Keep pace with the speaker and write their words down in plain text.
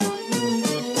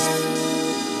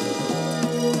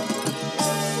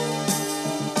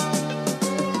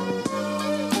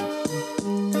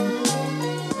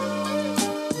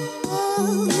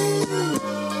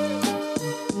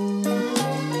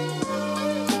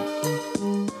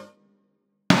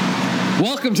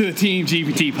Welcome to the Team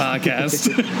GPT podcast.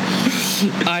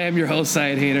 I am your host,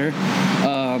 Syed Hader.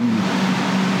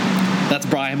 That's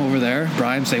Brian over there.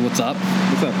 Brian, say what's up.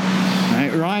 What's up? All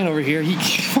right, Ryan over here, he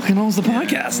fucking owns the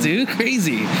podcast, dude.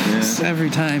 Crazy. Every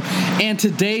time. And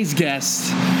today's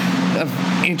guest,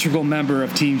 an integral member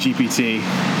of Team GPT.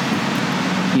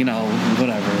 You know,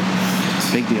 whatever.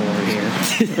 Big deal over here.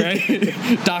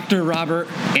 Right? Dr. Robert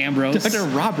Ambrose. Dr.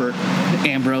 Robert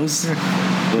Ambrose.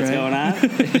 What's going on?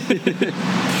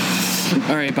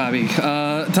 All right, Bobby.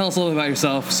 Tell us a little bit about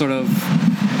yourself, sort of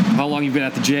how long you've been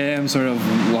at the gym, sort of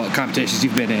what competitions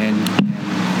you've been in.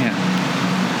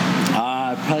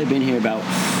 I've probably been here about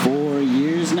 4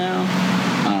 years now.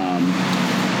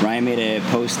 Ryan made a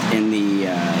post in the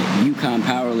Yukon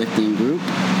powerlifting group.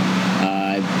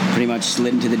 I pretty much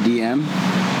slid into the DM,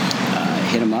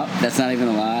 hit him up. That's not even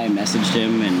a lie. I messaged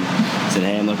him and said,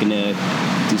 hey, I'm looking to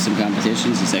do some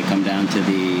competitions. He said, come down to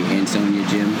the Ansonia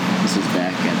gym. This is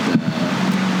back at the,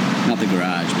 not the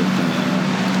garage, but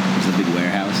the big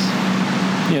warehouse.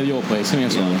 Yeah, the old place. The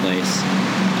old place.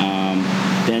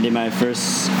 Then I did my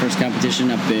first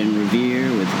competition up in Revere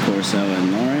with Corso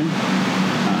and Lauren.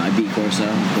 I beat Corso,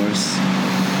 of course.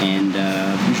 And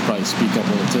you should probably speak up a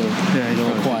little too. Yeah, a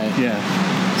little quiet. Yeah.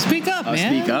 Speak up, man.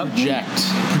 Speak up. Project.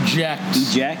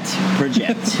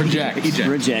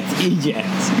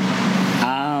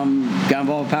 Got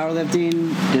involved with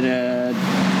powerlifting.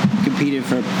 Competed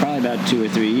for probably about 2 or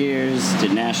 3 years.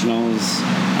 Did nationals.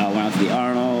 Went out to the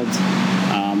Arnold.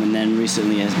 And then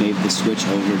recently has made the switch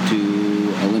over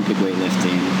to Olympic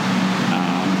weightlifting.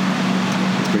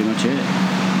 That's pretty much it.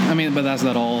 I mean, but that's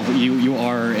not all. You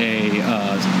are a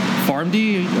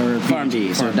PharmD or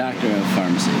PharmD, so doctor of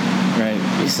pharmacy. Right.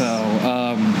 Yes. So,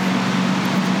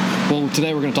 well,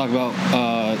 today we're going to talk about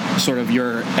sort of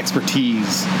your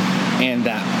expertise and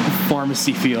that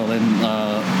pharmacy field and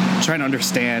trying to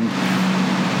understand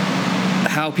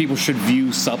how people should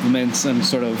view supplements and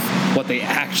sort of what they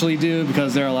actually do,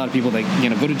 because there are a lot of people that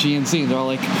go to GNC and they're all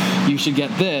like, you should get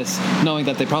this, knowing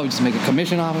that they probably just make a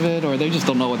commission off of it, or they just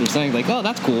don't know what they're saying, like, oh,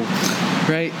 that's cool,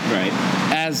 right?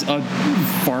 As a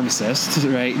pharmacist,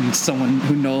 right, and someone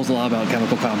who knows a lot about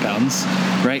chemical compounds,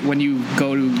 right, when you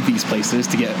go to these places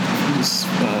to get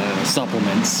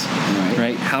supplements,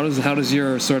 right, how does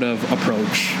your sort of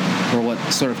approach, or what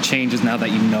sort of changes now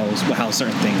that you know how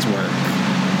certain things work?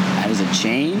 How does it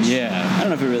change? Yeah. I don't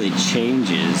know if it really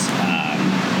changes.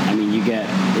 I mean, you get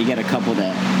a couple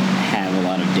that have a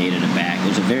lot of data to back.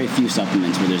 There's a very few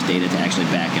supplements where there's data to actually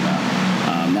back it up.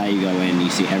 Now you go in,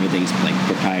 you see everything's like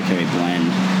proprietary blend.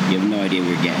 You have no idea what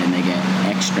you're getting. They get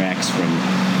extracts from,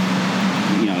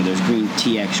 there's green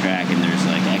tea extract, and there's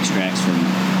like extracts from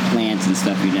plants and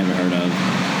stuff you've never heard of.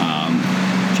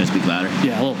 Should I speak louder?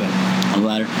 Yeah, a little bit. A little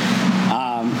louder.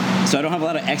 So I don't have a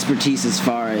lot of expertise as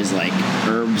far as like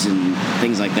herbs and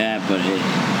things like that, but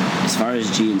as far as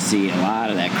GNC, a lot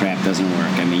of that crap doesn't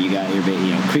work. I mean, you got your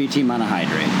creatine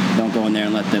monohydrate. Don't go in there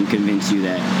and let them convince you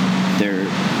that their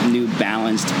new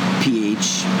balanced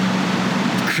pH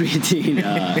creatine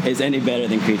is any better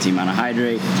than creatine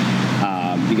monohydrate.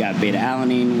 You got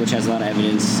beta-alanine, which has a lot of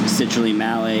evidence, citrulline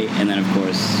malate, and then, of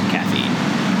course, caffeine.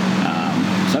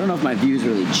 So I don't know if my views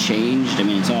really changed. I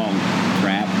mean, it's all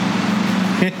crap,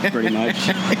 pretty much.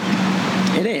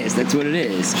 It is. That's what it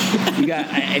is.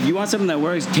 If you want something that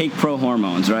works, take pro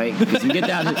hormones, right? Because you get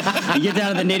down to the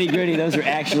nitty-gritty, those are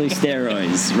actually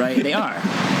steroids, right? They are.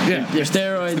 Yeah. They're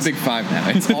steroids. It's the big five now.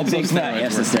 It's all big five.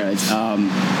 Yes, the steroids.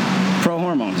 Pro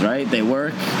hormones, right? They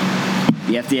work.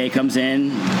 The FDA comes in,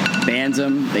 bans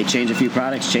them. They change a few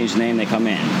products, change the name, they come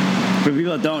in. For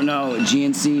people that don't know,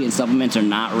 GNC and supplements are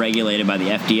not regulated by the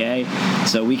FDA,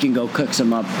 so we can go cook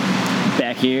some up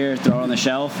back here, throw it on the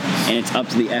shelf, and it's up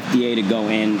to the FDA to go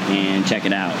in and check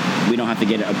it out. We don't have to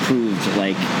get it approved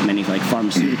like many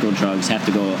pharmaceutical drugs have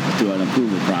to go through an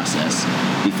approval process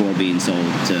before being sold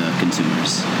to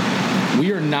consumers.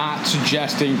 We are not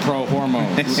suggesting pro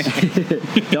hormones.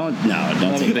 Don't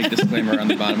say a big disclaimer on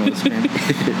the bottom of the screen.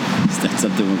 Is that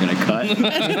something we're gonna cut?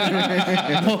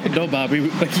 No, Bobby,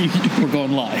 we're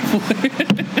going live.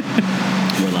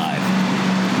 We're live.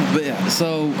 But yeah,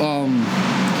 so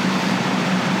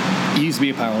you used to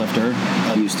be a powerlifter.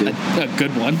 Used to. A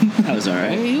good one. That was all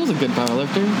right. He was a good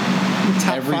powerlifter.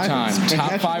 Every time.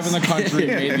 Top 5 in the country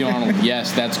made the Arnold.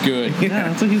 Yes, that's good.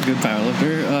 Yeah, so he's a good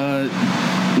powerlifter.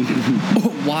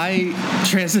 Why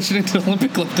transition into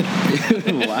Olympic lifting?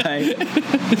 Why?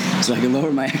 So I can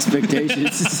lower my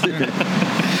expectations. I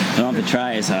don't have to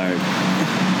try as hard.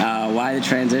 Why the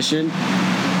transition?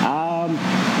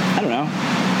 I don't know.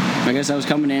 I guess I was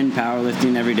coming in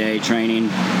powerlifting every day, training.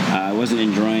 I wasn't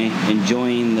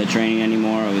enjoying the training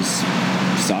anymore. I was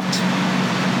sucked.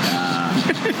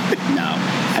 No,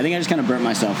 I think I just kind of burnt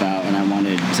myself out, and I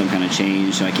wanted some kind of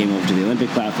change. So I came over to the Olympic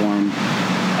platform,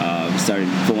 started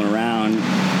fooling around.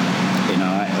 You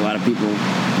know, a lot of people.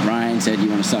 Ryan said, "You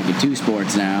want to suck at 2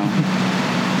 sports now?"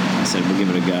 I said, "We'll give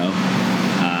it a go."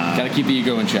 Got to keep the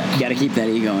ego in check. Got to keep that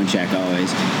ego in check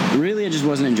always. Really, I just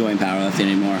wasn't enjoying powerlifting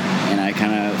anymore, and I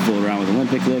kind of fooled around with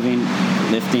Olympic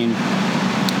lifting,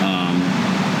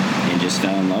 and just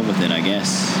fell in love with it, I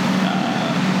guess.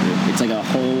 It's like a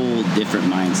whole different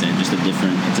mindset. It's a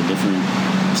different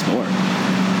sport.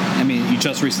 I mean, you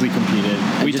just recently competed.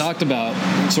 We talked about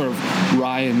sort of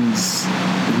Ryan's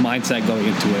mindset going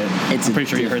into it. I'm pretty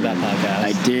sure you heard that podcast.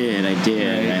 I did. Right?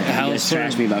 You guys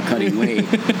trashed me about cutting weight.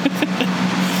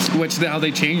 Which now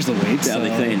they changed the weights. But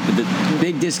the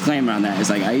big disclaimer on that is,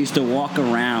 like, I used to walk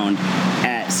around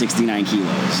at 69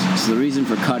 kilos. So the reason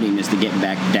for cutting is to get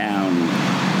back down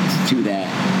to that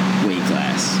weight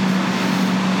class.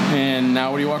 And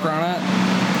now what do you walk around at?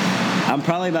 I'm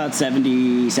probably about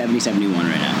 70, 71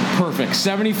 right now. Perfect.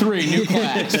 73, new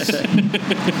class.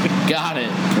 Got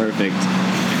it. Perfect.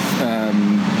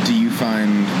 Do you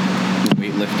find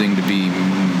weightlifting to be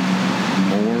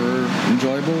more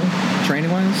enjoyable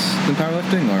training-wise than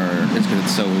powerlifting, or it's because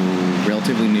it's so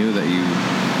relatively new that you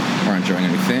aren't enjoying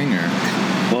anything, or?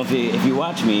 Well, if you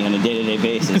watch me on a day-to-day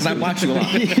basis, because I watch you a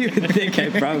lot, you would think I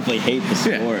probably hate the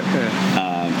sport.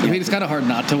 I mean, it's kind of hard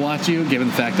not to watch you, given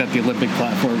the fact that the Olympic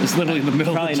platform is literally in the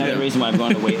middle probably of the gym. Another reason why I'm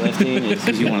going to weightlifting is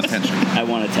because you want attention. I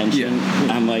want attention. Yeah.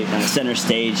 I'm like on center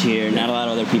stage here. Not a lot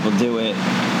of other people do it.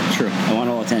 True. I want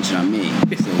all attention on me.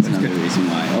 So that's another reason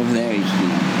why. Over there,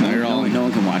 no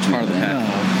one can watch me. Part of the pack.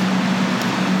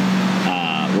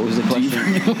 What was the question?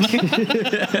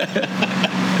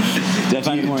 Do I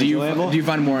find it more enjoyable? Do you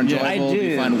find it more enjoyable? I do. Do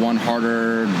you find one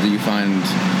harder? Do you find...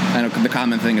 I know the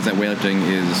common thing is that weightlifting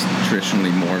is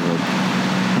traditionally more of a...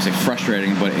 I don't say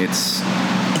frustrating, but it's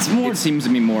more... It seems to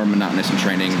be more monotonous in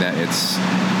training, that it's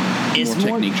more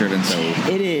technique-driven, so...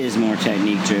 It is more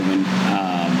technique-driven.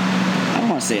 I don't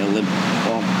want to say I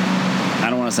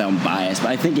don't want to say I'm biased,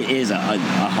 but I think it is a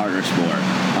harder sport.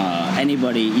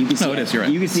 Anybody, you can see. No, it is. You're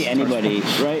right. You can see anybody,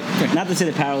 right? Not to say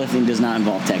that powerlifting does not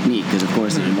involve technique, because of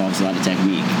course it involves a lot of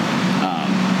technique.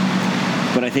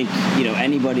 But I think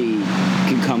anybody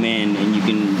can come in, and you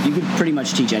can pretty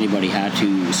much teach anybody how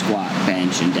to squat,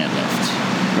 bench, and deadlift,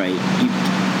 right?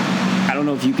 I don't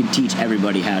know if you can teach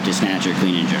everybody how to snatch or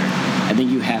clean and jerk. I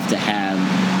think you have to have.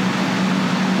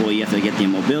 Well, you have to get the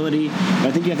mobility, but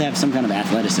I think you have to have some kind of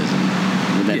athleticism.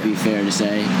 Would that be fair to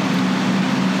say?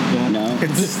 No,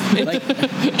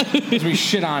 because we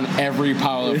shit on every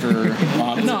powerlifter.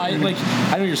 No, I know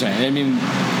what you're saying. I mean,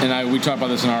 we talked about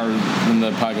this in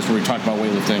the podcast where we talked about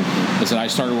weightlifting. I said I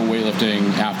started with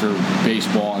weightlifting after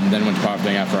baseball, and then went to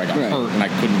powerlifting after I got hurt and I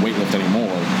couldn't weightlift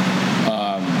anymore.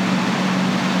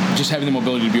 Just having the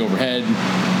mobility to be overhead,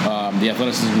 the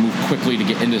athleticism to move quickly to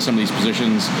get into some of these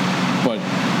positions,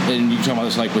 and you talk about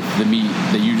this like with the meet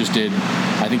that you just did.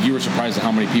 I think you were surprised at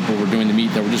how many people were doing the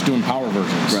meet that were just doing power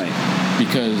versions. Right.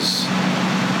 Because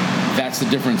that's the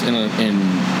difference in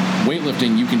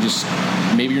weightlifting. You can just,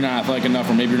 maybe you're not athletic enough,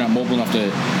 or maybe you're not mobile enough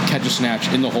to catch a snatch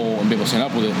in the hole and be able to stand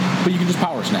up with it, but you can just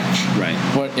power snatch. Right.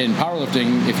 But in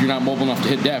powerlifting, if you're not mobile enough to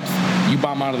hit depth, you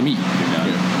bomb out of the meet.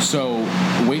 So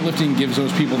weightlifting gives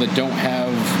those people that don't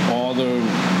have all the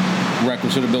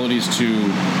requisite abilities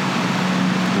to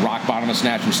rock bottom a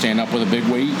snatch and stand up with a big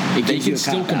weight, they can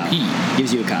still compete.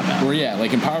 Gives you a cop out. Where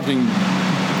like in powerlifting,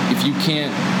 if you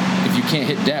can't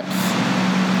hit depth,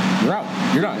 you're out.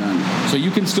 You're done. So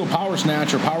you can still power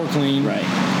snatch or power clean. Right.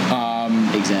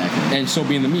 Exactly. And still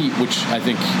be in the meet, which I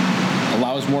think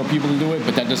allows more people to do it,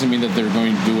 but that doesn't mean that they're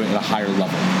going to do it at a higher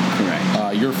level.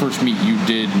 Correct. Your first meet, you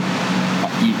did,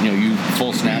 you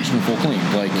full snatch and full clean.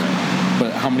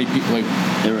 But how many people?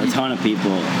 There were a ton of people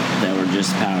that were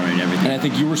just powering everything. And I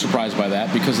think you were surprised by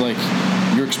that, because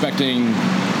you're expecting.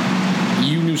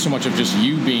 You knew so much of just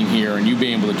you being here and you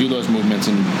being able to do those movements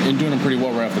and doing them pretty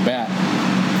well right off the bat,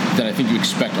 that I think you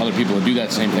expect other people to do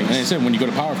that same thing. And I said, when you go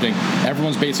to powerlifting,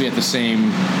 everyone's basically at the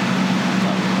same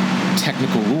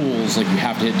technical rules. Like, you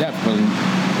have to hit depth, but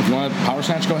if you want to power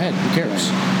snatch, go ahead. Who cares?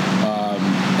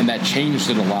 And that changed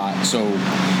it a lot. So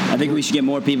I think we should get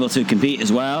more people to compete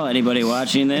as well. Anybody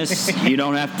watching this, you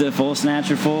don't have to full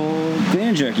snatch or full clean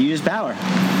and jerk. You just power.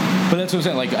 But that's what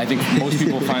I'm saying. I think most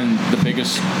people find the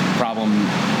biggest problem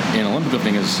in Olympic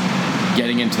lifting is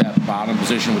getting into that bottom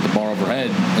position with the bar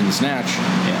overhead in the snatch.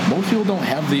 Yeah. Most people don't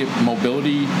have the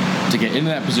mobility to get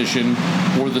into that position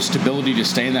or the stability to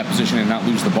stay in that position and not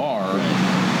lose the bar.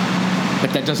 Right.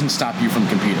 but that doesn't stop you from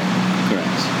competing.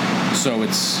 Correct. So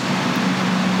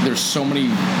there's so many,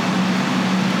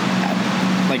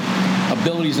 like,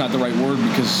 ability is not the right word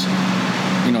because,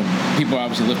 you know, people are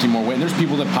obviously lifting more weight. And there's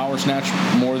people that power snatch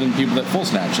more than people that full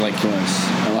snatch. Like, Of course.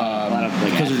 A lot of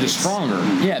like, because they're just athletes.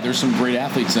 stronger. Yeah, there's some great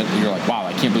athletes that you're like, wow,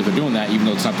 I can't believe they're doing that, even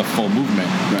though it's not the full movement.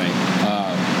 Right.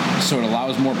 So it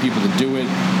allows more people to do it,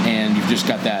 and you've just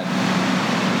got that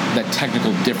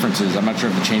technical differences. I'm not sure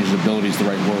if the change of ability is the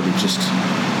right word. It's just,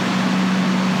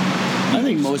 I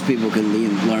think most people can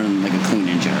learn like a clean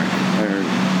and jerk or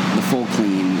the full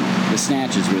clean. The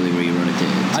snatch is really where you run it to.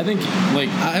 I think, like,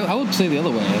 I would say the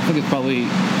other way. I think it's probably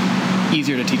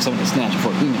easier to teach someone to snatch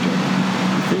before clean and jerk.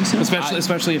 I think so.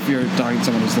 Especially if you're talking to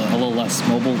someone who's a little less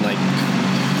mobile, like.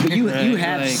 But you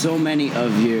have like- so many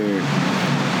of your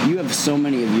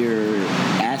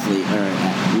athlete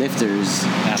or lifters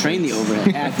train the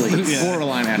overhead athletes. Yeah.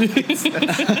 Borderline athletes.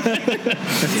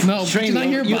 No, Train not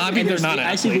here, you- Bobby. and They're there's- not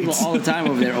I see people athletes. all the time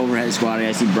over there overhead squatting.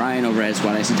 I see Brian overhead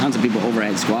squatting. I see tons of people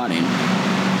overhead squatting.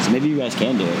 So maybe you guys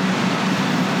can do it.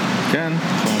 Can.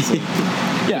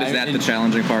 yeah, Is that and- the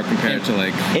challenging part compared to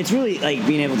like? It's really like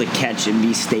being able to catch and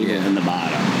be stable Yeah. in the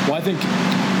bottom. Well, I think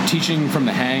teaching from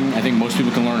the hang, I think most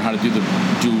people can learn how to do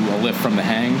a lift from the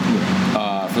hang.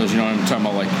 For those of you know what I'm talking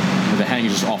about, like the hang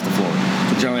is just off the floor.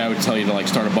 So generally, I would tell you to like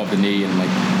start above the knee, and like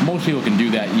most people can do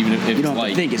that, even if it's You don't have to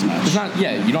like think as much. It's not,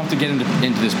 yeah. You don't have to get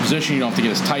into this position. You don't have to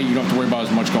get as tight. You don't have to worry about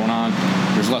as much going on.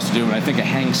 There's less to do, and I think a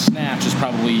hang snatch is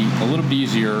probably a little bit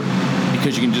easier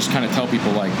because you can just kind of tell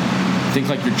people like. Think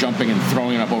like you're jumping and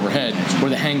throwing it up overhead. Where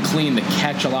the hang clean, the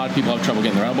catch, a lot of people have trouble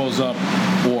getting their elbows up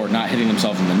or not hitting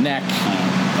themselves in the neck.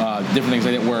 Different things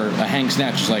like that. Where a hang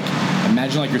snatch is like,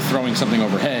 imagine like you're throwing something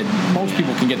overhead. Most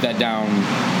people can get that down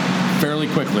fairly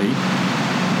quickly,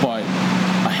 but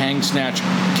a hang snatch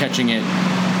catching it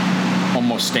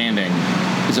almost standing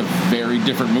is a very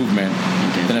different movement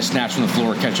than a snatch from the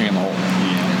floor catching in the hole.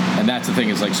 Yeah. And that's the thing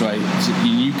is like, so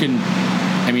you can,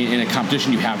 I mean, in a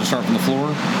competition you have to start from the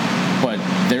floor. But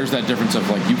there's that difference of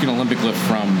like you can Olympic lift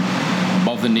from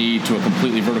above the knee to a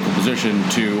completely vertical position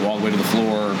to all the way to the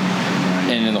floor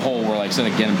and in the hole where like I said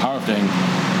again in powerlifting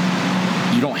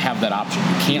you don't have that option.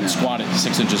 You can't squat it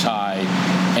 6 inches high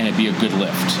and it be a good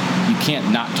lift. You can't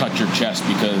not touch your chest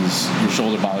because your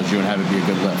shoulder bothers you and have it be a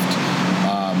good lift.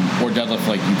 Or deadlift,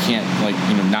 like you can't like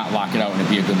not lock it out and it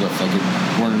be a good lift. Like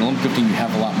where in Olympic lifting you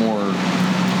have a lot more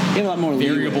You have a lot more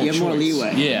variable leeway. You have more choice.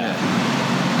 leeway. Yeah.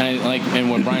 And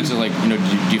what Brian said, like, do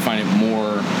you find it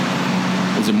more?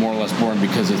 Is it more or less boring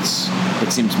because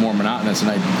it seems more monotonous?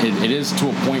 And it is to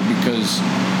a point because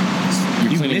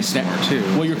you're cleaning miss and more, too.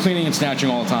 Well, you're cleaning and snatching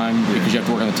all the time because you have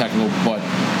to work on the technical. But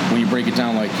when you break it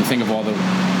down, like you think of all the,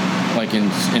 like in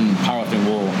powerlifting,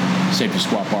 we'll safety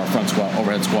squat bar, front squat,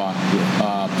 overhead squat,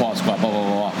 pause squat, blah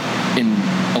blah blah. In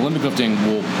Olympic lifting,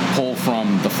 we'll pull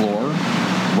from the floor.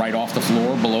 Right off the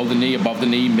floor, below the knee, above the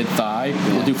knee, mid thigh.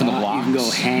 We'll do from the blocks. You can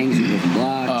go hangs, you can go from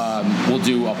blocks. We'll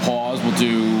do a pause. We'll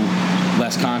do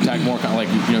less contact, more like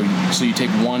So you take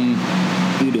one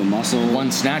you can do a muscle.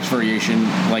 one snatch variation.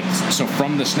 Like so,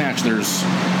 from the snatch, there's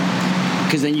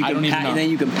Because then you I can don't even know. then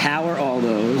you can power all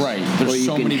those. right. or There's you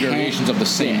so can many variations of the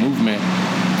same yeah. movement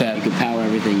that You can power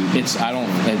everything. You can. it's. I don't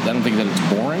think that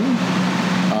it's boring.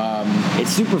 It's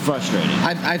super frustrating.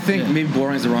 I think maybe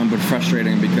boring is the wrong, but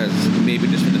frustrating because maybe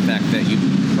just for the fact that you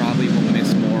probably will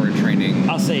miss more in training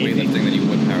I'll say if weightlifting than you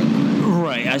would powerlifting.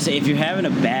 Right. I say if you're having a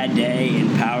bad day in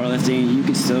powerlifting, you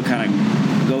can still kind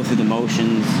of go through the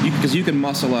motions. Because you can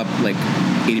muscle up like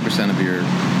 80% of your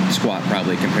squat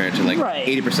probably compared to like Right.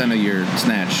 80% of your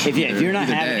snatch. If you're not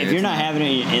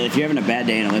having a bad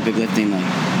day in Olympic lifting, like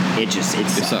it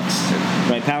sucks.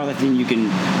 Right, powerlifting you can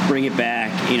bring it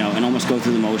back, and almost go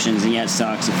through the motions, and yeah, it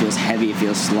sucks. It feels heavy. It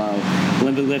feels slow.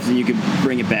 Olympic lifting you can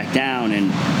bring it back down,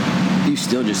 and you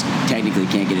still just technically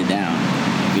can't get it down.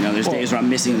 There's days where I'm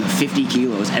missing 50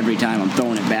 kilos every time I'm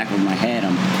throwing it back with my head.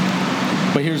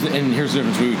 But here's the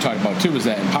difference we talked about too is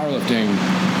that in powerlifting,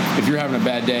 if you're having a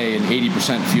bad day and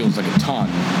 80% feels like a ton,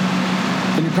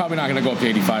 then you're probably not going to go up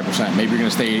to 85%. Maybe you're going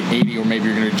to stay at 80, or maybe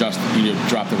you're going to adjust,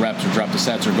 drop the reps or drop the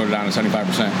sets or go down to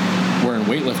 75%. Where in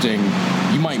weightlifting,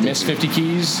 you might miss 50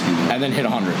 keys and then hit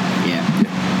 100.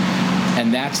 Yeah.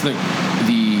 And that's the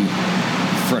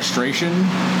frustration,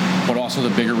 but also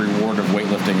the bigger reward of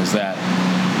weightlifting is that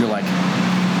you're like,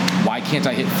 why can't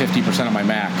I hit 50% of my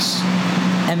max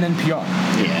and then PR?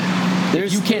 Yeah.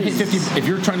 If you can't hit 50, if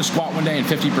you're trying to squat one day and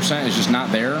 50% is just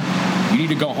not there, you need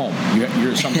to go home.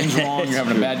 Something's wrong. You're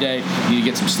having a bad day. You need to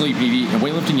get some sleep. You need to eat. In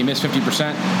weightlifting, you miss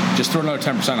 50%. Just throw another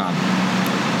 10%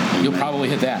 on. you'll probably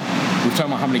hit that. We've talked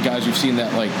about how many guys we've seen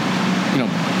that, like, you know,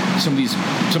 some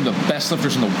of the best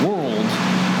lifters in the world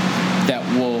that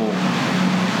will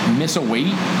miss a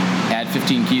weight, add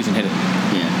 15 keys and hit it.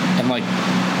 Yeah. And like,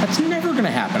 that's never going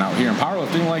to happen out here in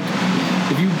powerlifting. Like,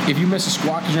 if you miss a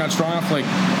squat because you're not strong enough, like,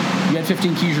 you had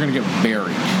 15 keys, you're going to get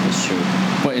buried. That's true.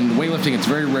 But in weightlifting, it's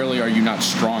very rarely are you not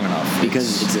strong enough.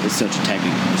 Because it's such a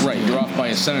technical. Right, you're off by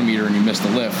a centimeter and you miss the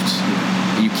lift.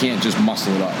 You can't just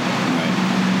muscle it up.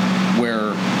 Right.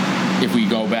 Where if we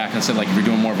go back and said, like, if you're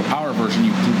doing more of a power version,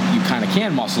 you kind of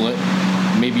can muscle it.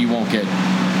 Maybe you won't get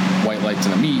white lights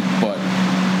in a meet, but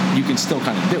you can still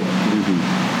kind of do it. Mm-hmm.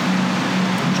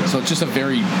 So it's just a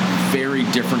very, very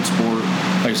different sport.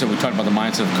 Like I said, we talked about the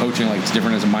mindset of coaching. Like, it's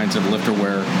different as a mindset of lifter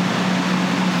where,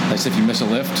 like I said, if you miss a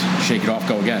lift, shake it off,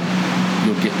 go again.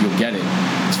 You'll get it.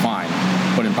 It's fine.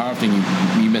 But in powerlifting,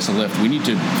 you miss a lift. We need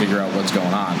to figure out what's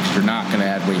going on because you're not going to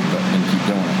add weight and keep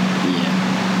doing it. Yeah.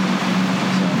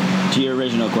 So, to your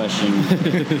original question,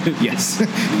 Yes.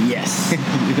 yes.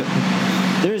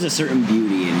 There is a certain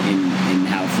beauty in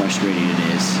how frustrating it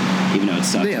is, even though it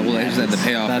sucks. Yeah, well, I just said the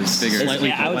payoff That's is bigger. slightly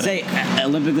Yeah, I would say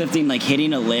Olympic lifting, like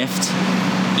hitting a lift,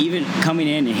 even coming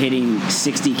in and hitting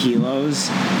 60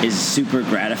 kilos is super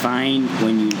gratifying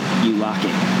when you lock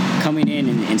it. Coming in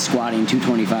and squatting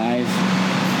 225,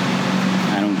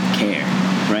 I don't care,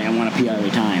 right? I want a PR every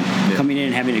time. Yeah. Coming in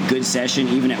and having a good session,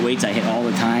 even at weights I hit all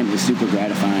the time, is super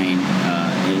gratifying,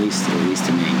 at least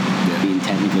to me, being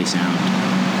technically sound.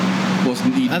 Well,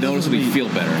 you That noticeably doesn't feel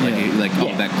better. Like, yeah.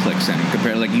 Yeah. that clicks in.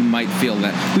 Compared, like, you might feel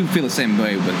that. We feel the same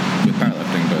way with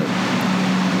powerlifting, but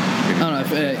I don't know.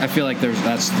 I feel like the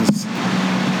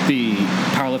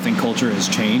powerlifting culture has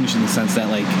changed in the sense that,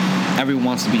 like, everyone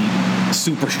wants to be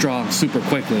super strong super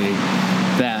quickly.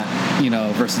 That, you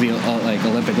know, versus the like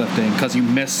Olympic lifting, because you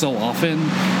miss so often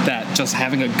that just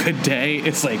having a good day,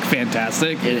 it's like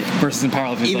fantastic. Versus in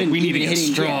powerlifting, it's like we need to get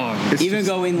hitting, strong. yeah. Even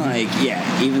going like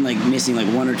even like missing like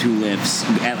one or two lifts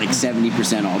at like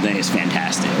 70% all day is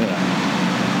fantastic.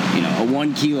 Yeah. You know, a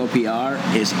 1 kilo PR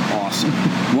is awesome.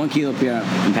 1 kilo PR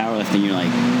in powerlifting, you're like,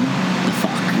 the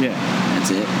fuck. Yeah.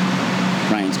 That's it.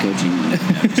 Ryan's coaching.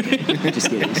 No, just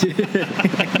kidding.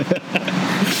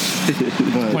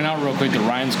 Point out real quick that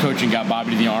Ryan's coaching got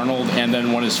Bobby to the Arnold and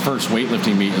then won his first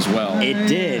weightlifting meet as well. It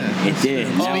did.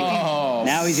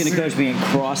 Now he's going to coach me in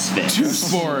CrossFit. Two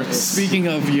sports. Speaking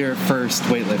of your first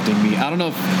weightlifting meet, I don't know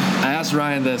if I asked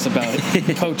Ryan this about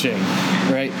coaching,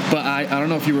 right? But I don't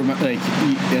know if you remember like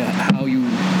how you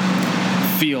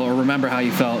feel or remember how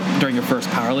you felt during your first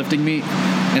powerlifting meet,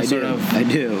 and I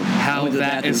do. how I went to the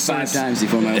that bathroom is sort 5 of times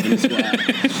before my opening squat.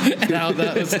 and how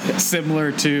that was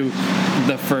similar to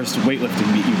the first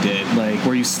weightlifting meet you did. Like,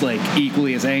 were you like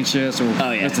equally as anxious, or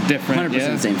Oh yeah, it's a different? 100%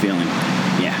 Yeah? same feeling.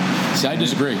 Yeah. See, I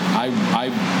disagree. I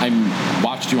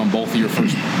watched you on both of your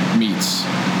first meets,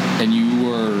 and you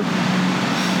were.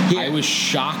 Yeah. I was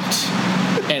shocked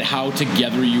at how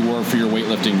together you were for your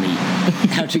weightlifting meet.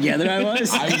 How together I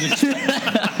was?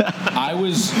 I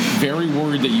was very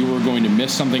worried that you were going to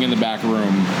miss something in the back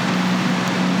room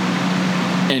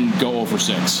and go over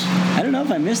 6. I don't know if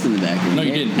I missed in the back room. No,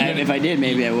 you didn't. If I did,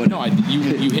 maybe I would. No, you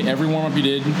hit every warm up you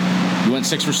did. You went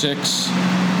 6 for 6.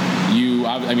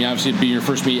 I mean, obviously, being your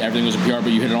first meet, everything was a PR,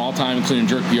 but you hit an all-time clean and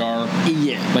jerk PR.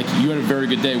 Yeah. Like, you had a very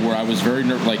good day where I was very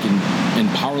nervous, like, in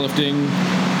powerlifting,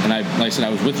 and like I said, I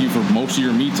was with you for most of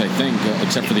your meets, I think,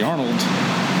 except for the Arnold.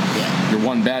 Yeah. Your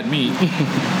one bad meet.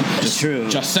 That's true.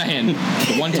 Just saying.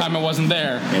 The one time I wasn't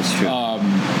there. That's true.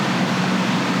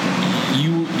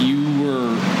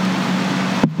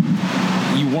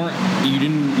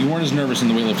 You weren't as nervous in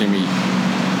the weightlifting meet.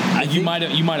 You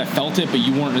might have felt it, but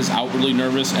you weren't as outwardly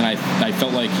nervous. And I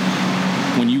felt like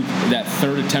when that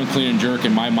third attempt clean and jerk,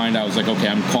 in my mind, I was like, okay,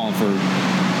 I'm calling for.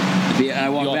 I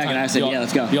walked back and I said, yeah,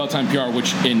 let's go. The all-time PR,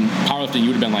 which in powerlifting you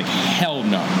would have been like, hell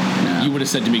no. You would have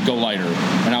said to me, go lighter.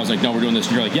 And I was like, no, we're doing this.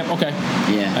 And you're like, yep, okay.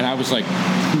 Yeah. And I was like,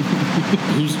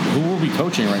 who are we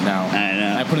coaching right now? I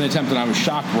know. I put in the attempt and I was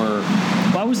shocked where.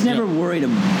 Well, I was never worried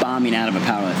of bombing out of a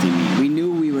powerlifting meet. We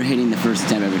knew we were hitting the first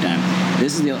attempt every time.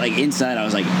 This is like inside, I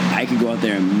was like, I could go out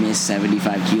there and miss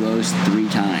 75 kilos 3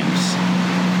 times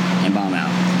and bomb out.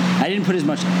 I didn't put as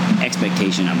much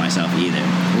expectation on myself either.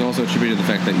 It also attributed to the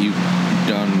fact that you've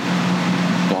done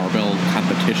barbell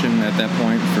competition at that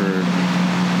point for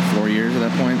 4 years at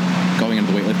that point. Going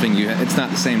into weightlifting, it's not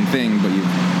the same thing, but you've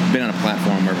been on a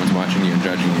platform where everyone's watching you and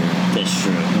judging you. That's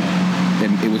true.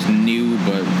 And it was new,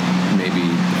 but maybe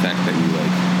the fact that you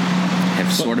have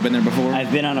sort of been there before.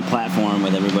 I've been on a platform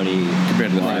with everybody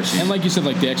compared to the watching. first. And like you said,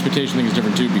 like the expectation thing is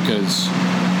different too because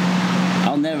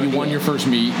I'll never. you won your first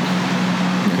meet.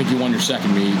 I think you won your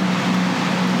second meet.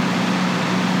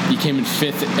 You came in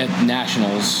 5th at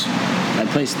nationals. I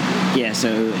placed, I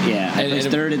placed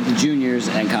third at the juniors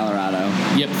at Colorado.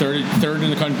 Yep, third in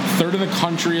the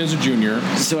country as a junior.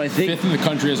 So I think 5th in the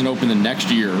country as an open the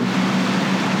next year,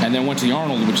 and then went to the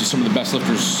Arnold, which is some of the best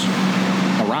lifters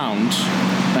around.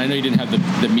 And I know you didn't have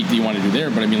the meet that you wanted to do there,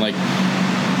 but I mean, like,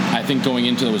 I think going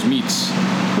into those meets,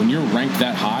 when you're ranked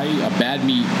that high, a bad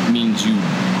meet means you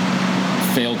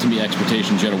failed to meet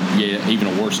expectations. You had even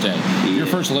a worse day. Yeah. Your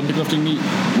first Olympic lifting meet,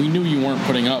 we knew you weren't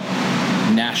putting up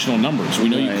national numbers. We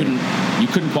know you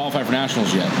couldn't qualify for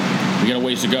nationals yet. We got a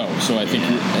ways to go. So I think,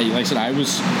 like I said, I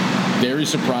was very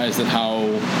surprised at how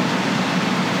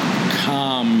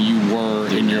calm you were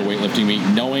in your weightlifting meet,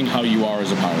 knowing how you are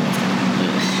as a powerlifter.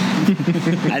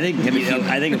 I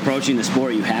think approaching the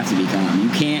sport, you have to be calm. You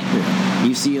can't.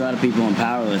 You see a lot of people in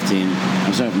powerlifting.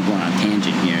 I'm sorry if I'm going on a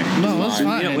tangent here. No, that's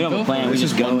fine. We don't have a plan. We It's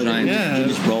just just go one with it. giant- Yeah. You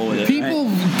just roll with it.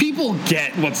 People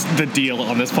get what's the deal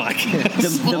on this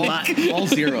podcast. All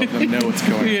 0 of them know what's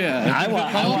going on. Yeah.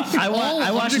 I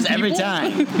watch this every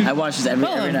time. I watch this every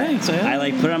night. thanks, man. I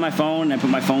like put it on my phone. I put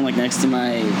my phone like next to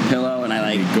my pillow, and I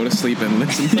like. Go to sleep and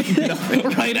listen to nothing.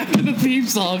 Right after the theme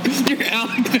song, you're out.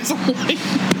 There's a light.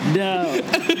 No,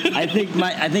 I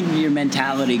think your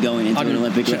mentality going into an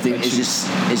Olympic lifting is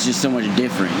just so much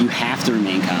different. You have to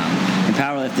remain calm. In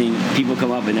powerlifting, people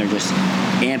come up and they're just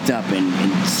amped up and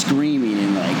screaming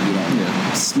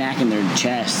and smacking their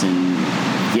chest. And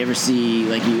if you ever see,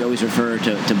 like, you always refer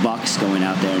to Bucks going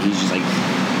out there, and he's just like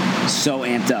so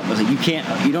amped up. I was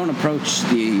like, you don't approach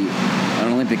an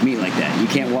Olympic meet like that. You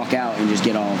can't walk out and just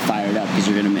get all fired up because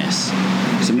you're gonna miss.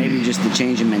 So maybe just the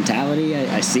change in mentality.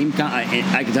 I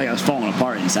can tell you I was falling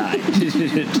apart inside.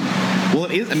 Well,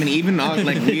 it is. I mean, even like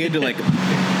we had to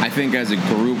I think as a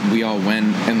group we all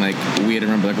went and we had to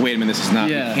remember wait a minute, this is not.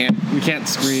 Yeah. We can't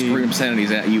scream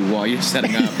obscenities at you while you're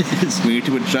setting up. We need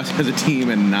to adjust as a team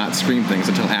and not scream things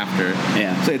until after.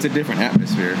 Yeah. So it's a different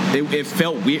atmosphere. It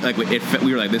felt weird.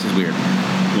 We were like, this is weird.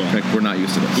 Yeah. Like, we're not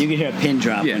used to this. You can hear a pin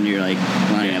drop when you're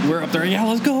lining up. We're up there. Yeah,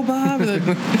 let's go, Bob.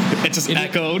 It just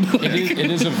echoed.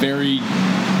 It is a very,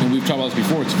 and we've talked about this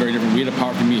before, it's very different. We had a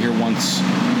powerlifting meet here once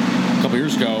a couple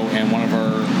years ago, and one of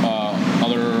our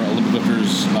other Olympic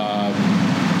lifters,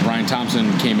 Brian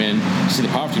Thompson, came in to see the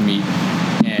powerlifting meet,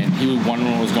 and he was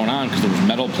wondering what was going on because there was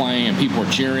metal playing and people were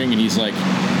cheering, and he's like,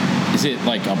 is it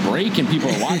like a break and people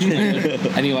are watching?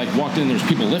 And he walked in and there's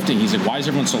people lifting. He's like, why is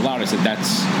everyone so loud? I said,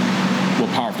 that's what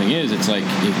powerlifting is. It's like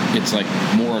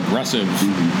more aggressive,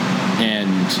 and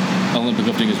Olympic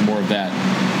lifting is more of that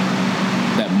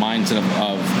mindset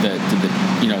of the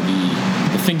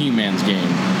thinking man's game,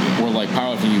 where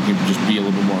powerlifting you can just be a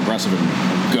little bit more aggressive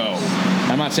and go.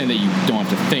 I'm not saying that you don't have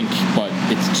to think, but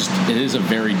it is a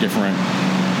very different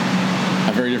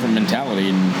mentality,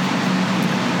 and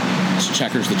it's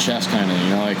checkers the chest kind of,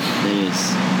 It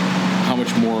is. how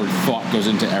much more thought goes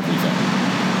into everything.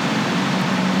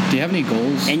 Do you have any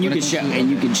goals? And you can shout.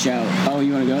 Oh,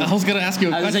 you want to go? I was gonna ask you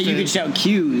a I was question. like, you can shout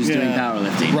cues doing Yeah.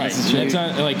 powerlifting. Right. It's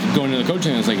not like going to the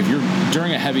coaching. It's like if you're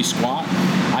during a heavy squat,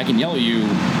 I can yell at you,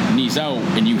 knees out,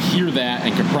 and you hear that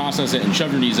and can process it and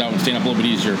shove your knees out and stand up a little bit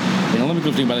easier. In Olympic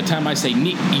lifting, by the time I say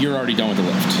knee, you're already done with the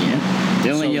lift. Yeah.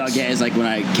 The only thing I'll get is when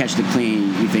I catch the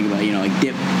clean, you think about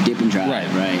dip and drive.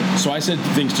 Right. So I said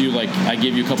things to you I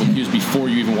gave you a couple of cues before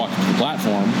you even walked up to the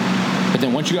platform. But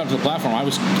then once you got to the platform, I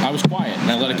was quiet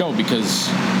and I let it go because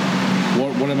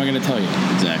what am I going to tell you?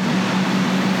 Exactly.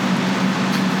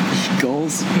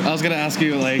 Goals? I was gonna ask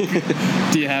you,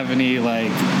 do you have any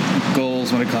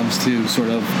goals when it comes to sort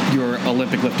of your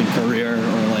Olympic lifting career,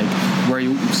 or where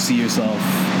you see yourself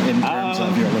in terms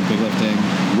of your Olympic lifting?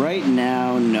 Right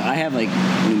now, no. I have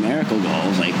numerical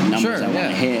goals, numbers I want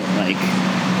to hit.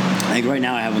 Like right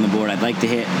now, I have on the board. I'd like to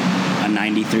hit a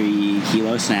 93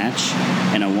 kilo snatch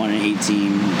and a 1 and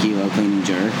 18 kilo clean and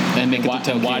jerk. And make it to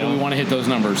Tokyo. Why do we want to hit those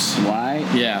numbers? Why?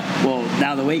 Yeah. Well,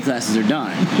 now the weight classes are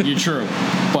done. You're true.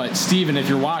 But Steven, if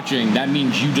you're watching, that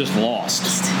means you just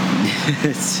lost.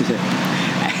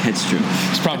 It's true.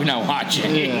 He's probably not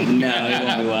watching. Yeah. No, he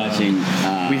won't be watching.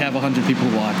 We have 100 people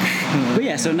watch. But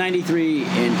yeah, so 93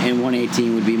 and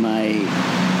 118 would be my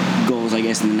goals, I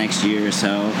guess, in the next year or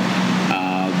so.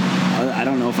 I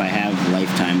don't know if I have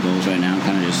lifetime goals right now. I'm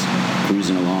kind of just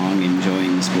cruising along,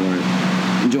 enjoying the sport,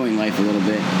 enjoying life a little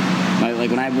bit.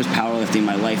 When I was powerlifting,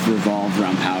 my life revolved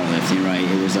around powerlifting, right?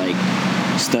 It was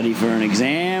study for an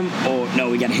exam, or no,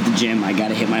 we got to hit the gym. I got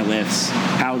to hit my lifts.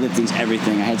 Powerlifting's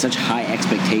everything. I had such high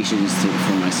expectations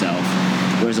for myself.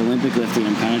 Whereas Olympic lifting,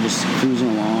 I'm kind of just cruising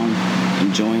along,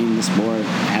 enjoying the sport,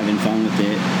 having fun with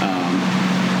it.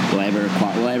 Will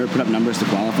I ever put up numbers to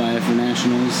qualify for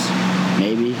nationals?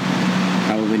 Maybe.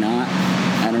 Probably not.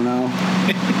 I don't know.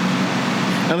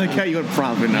 I like how you went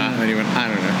probably not. And you went, I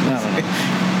don't know.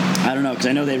 I don't know, because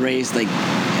I know they raised, like,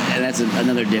 and that's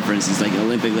another difference. It's like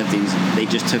Olympic lifting, they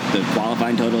just took the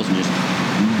qualifying totals and just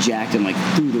jacked them, like,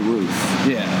 through the roof.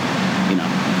 Yeah. You know.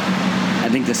 I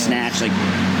think the snatch, like,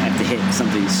 I have to hit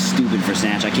something stupid for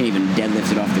snatch. I can't even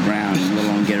deadlift it off the ground, let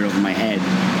alone get it over my head.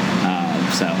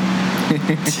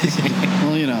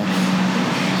 Well, you know.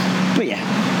 But yeah,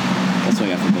 that's what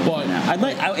I got for goals right now. I'd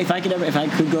like if I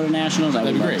could go to nationals, I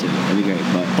would love to. That'd be great.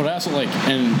 But I also like,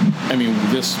 and I mean,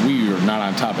 we are not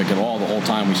on topic at all the whole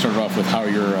time. We started off with how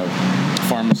you're a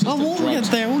pharmacist. Oh, we'll get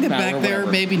there. We'll get back there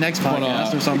maybe next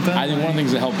podcast or something. I think one of the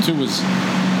things that helped too was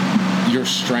your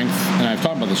strength, and I've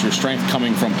talked about this. Your strength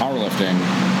coming from powerlifting,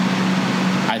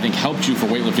 I think, helped you for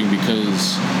weightlifting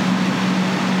because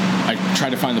I tried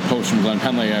to find the post from Glenn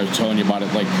Penley. I was telling you about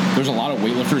it. Like, there's a lot of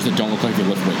weightlifters that don't look like they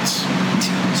lift weights,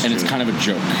 and it's kind of a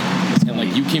joke. And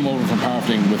like, you came over from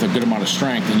powerlifting with a good amount of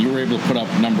strength, and you were able to put up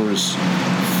numbers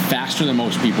faster than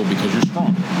most people because you're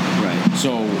strong. Right.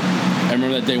 So I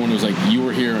remember that day when it was like you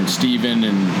were here and Steven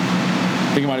and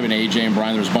I think it might have been AJ and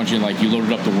Brian. There was a bunch of, like, you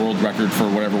loaded up the world record for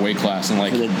whatever weight class, and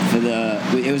like it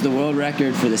was the world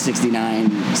record for the 69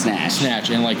 snatch,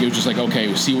 and like it was just like,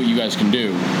 okay, see what you guys can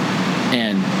do.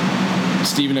 And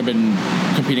Steven had been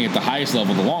competing at the highest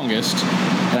level the longest,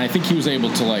 and I think he was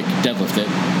able to, like, deadlift it.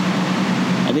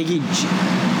 I think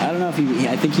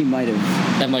I think he might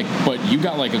have. And like, but you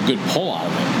got like a good pull out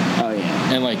of it. Oh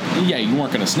yeah. And like, yeah, you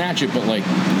weren't going to snatch it, but like,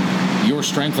 your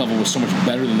strength level was so much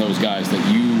better than those guys that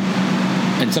you.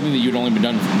 And something that you'd only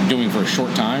been doing for a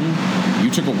short time, you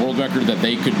took a world record that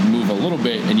they could move a little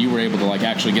bit, and you were able to, like,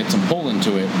 actually get some pull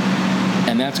into it.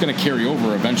 And that's going to carry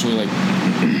over eventually, like,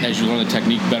 as you learn the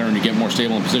technique better and you get more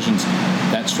stable in positions,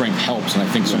 that strength helps. And I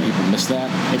think some people miss that.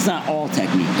 It's not all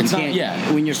technique. It's not, yeah.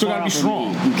 When you're still got to be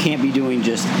strong. You can't be doing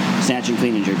just snatch and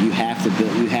clean and jerk. You have to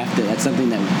build. You have to. That's something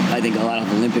that I think a lot of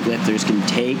Olympic lifters can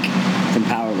take from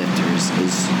power lifters.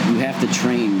 Is you have to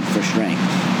train for strength.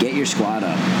 Get your squat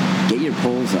up. Get your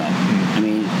pulls up. I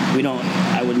mean,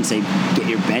 I wouldn't say get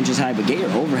your benches high, but get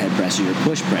your overhead press or your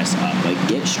push press up. Like,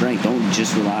 get strength. Don't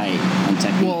just rely on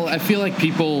technique. Well, I feel like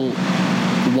people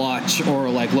watch or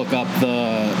like look up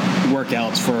the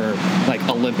workouts for like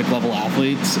Olympic level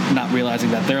athletes, not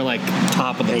realizing that they're like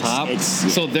top of the top.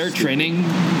 So their training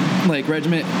like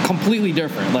regimen completely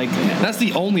different. Like that's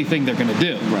the only thing they're gonna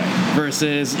do. Right.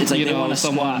 Versus it's like they want to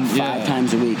squat 5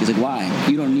 times a week. It's like, why?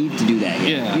 You don't need to do that yet.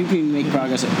 Yeah. You can make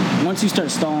progress. Once you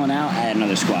start stalling out, add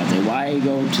another squat day. Why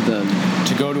go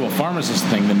to a pharmacist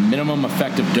thing, the minimum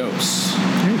effective dose.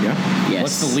 There you go. Yes.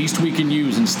 What's the least we can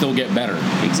use and still get better?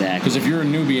 Exactly. Because if you're a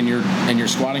newbie and you're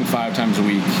squatting 5 times a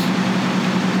week,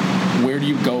 where do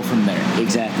you go from there?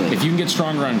 Exactly. If you can get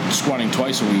stronger on squatting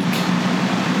twice a week,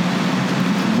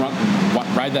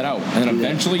 ride that out, and then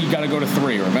eventually you got to go to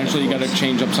 3, or eventually you got to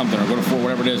change up something, or go to 4,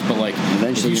 whatever it is. But like,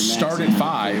 eventually if you start at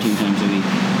 5, 13 times a week.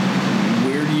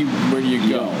 where do you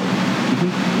go?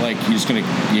 Mm-hmm. Like, you're gonna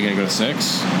go to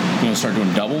 6? You're gonna start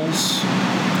doing doubles? 2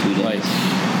 days. Like,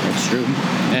 that's true.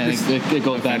 And it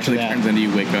goes back to that. Turns into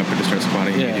you wake up and just start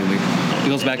squatting immediately. It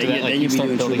goes back to that. Like, then you be start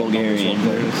doing building Bulgarian.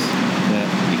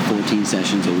 Yeah. Like 14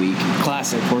 sessions a week.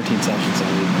 Classic 14 sessions a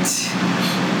week.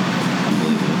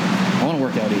 Unbelievable. I want to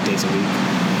work out 8 days a week.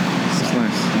 That's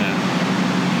nice. Yeah.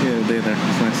 Yeah, the day there.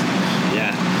 That's nice.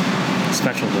 Yeah.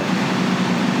 Special day.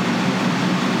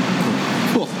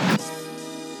 Cool.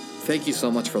 Thank you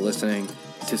so much for listening.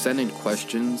 To send in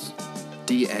questions,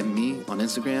 DM me on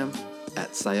Instagram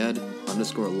at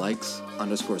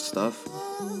Syed_likes_stuff.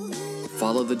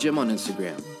 Follow the gym on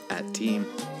Instagram at Team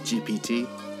GPT.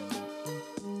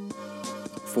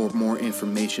 For more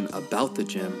information about the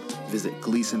gym, visit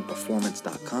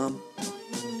GleasonPerformance.com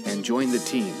and join the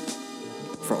team.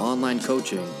 For online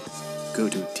coaching, go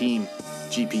to teamgpt.com.